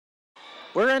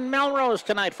We're in Melrose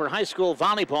tonight for high school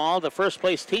volleyball. The first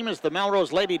place team is the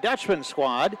Melrose Lady Dutchman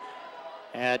squad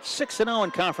at 6-0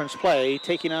 in conference play,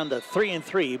 taking on the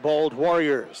 3-3 Bold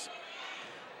Warriors.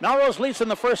 Melrose leads in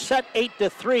the first set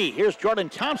 8-3. Here's Jordan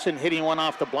Thompson hitting one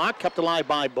off the block, kept alive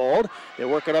by Bold. They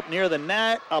work it up near the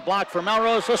net. A block for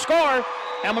Melrose. A score.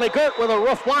 Emily Gert with a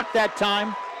roof block that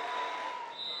time.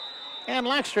 And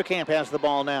Laxterkamp has the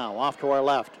ball now, off to our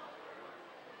left.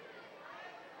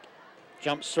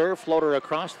 Jump serve, floater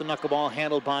across, the knuckleball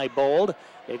handled by Bold.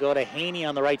 They go to Haney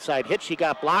on the right side hit. She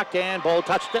got blocked, and Bold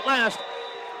touched it last.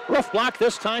 Roof block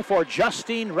this time for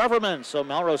Justine Reverman. So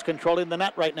Melrose controlling the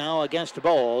net right now against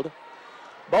Bold.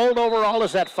 Bold overall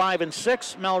is at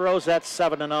 5-6. Melrose at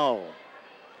 7-0.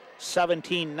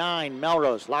 17-9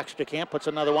 Melrose. Laxterkamp puts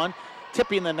another one.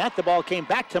 Tipping the net. The ball came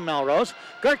back to Melrose.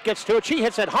 Gert gets to it. She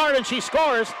hits it hard, and she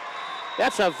scores.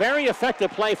 That's a very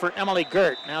effective play for Emily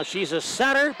Gert. Now she's a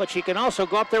setter, but she can also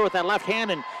go up there with that left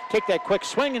hand and take that quick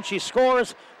swing, and she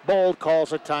scores. Bold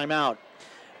calls a timeout.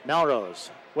 Melrose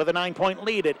with a 9-point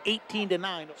lead at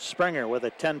 18-9. Springer with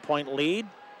a 10-point lead.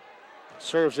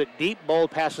 Serves it deep. Bold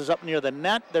passes up near the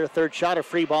net. Their third shot, a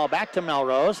free ball back to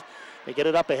Melrose. They get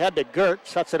it up ahead to Gert.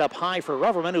 Sets it up high for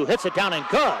Reverman, who hits it down and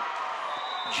good.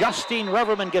 Justine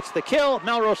Reverman gets the kill.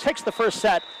 Melrose takes the first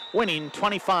set, winning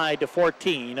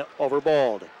 25-14 over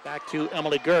Bold. Back to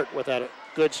Emily Gert with that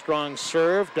good, strong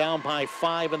serve, down by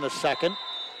 5 in the second.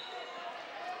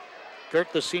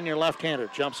 Gert, the senior left-hander,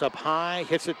 jumps up high,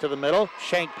 hits it to the middle,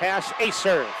 shank pass, ace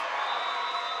serve.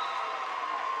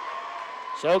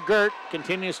 So Gert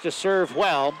continues to serve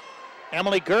well.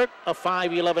 Emily Gert, a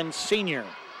 5'11 senior.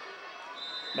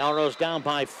 Melrose down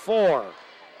by 4.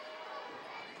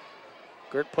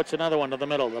 Gert puts another one to the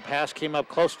middle. The pass came up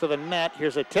close to the net.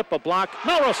 Here's a tip, a block.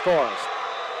 Melrose scores.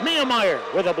 Mia Meyer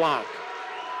with a block.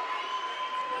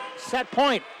 Set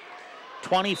point,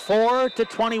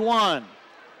 24-21.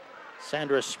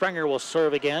 Sandra Springer will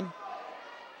serve again.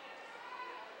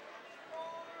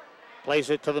 Plays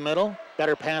it to the middle.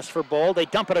 Better pass for Bold. They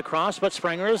dump it across, but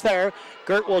Springer is there.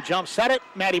 Gert will jump set it.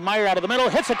 Maddie Meyer out of the middle.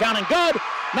 Hits it down and good.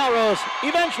 Melrose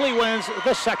eventually wins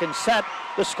the second set.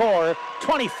 The score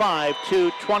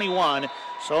 25-21.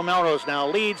 So Melrose now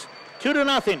leads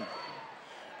 2-0.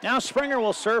 Now Springer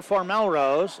will serve for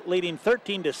Melrose, leading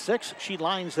 13-6. She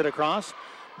lines it across.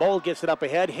 Bold gets it up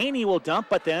ahead. Haney will dump,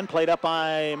 but then played up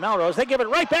by Melrose. They give it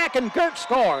right back, and Gert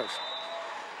scores.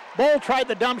 Bold tried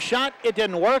the dump shot. It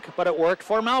didn't work, but it worked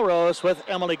for Melrose with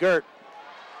Emily Gert.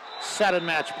 Set and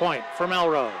match point for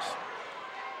Melrose.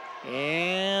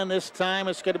 And this time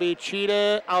it's going to be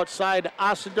Cheetah outside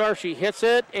Ossendorf. She hits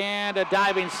it, and a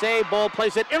diving save. Bold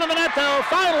plays it into the net, though.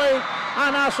 Finally,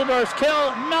 on Ossendorf's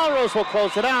kill, Melrose will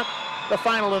close it out. The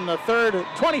final in the third,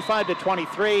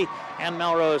 25-23, and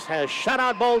Melrose has shut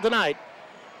out Bold tonight,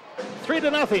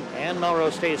 3-0, and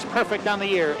Melrose stays perfect on the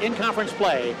year in conference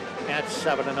play at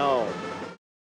 7-0.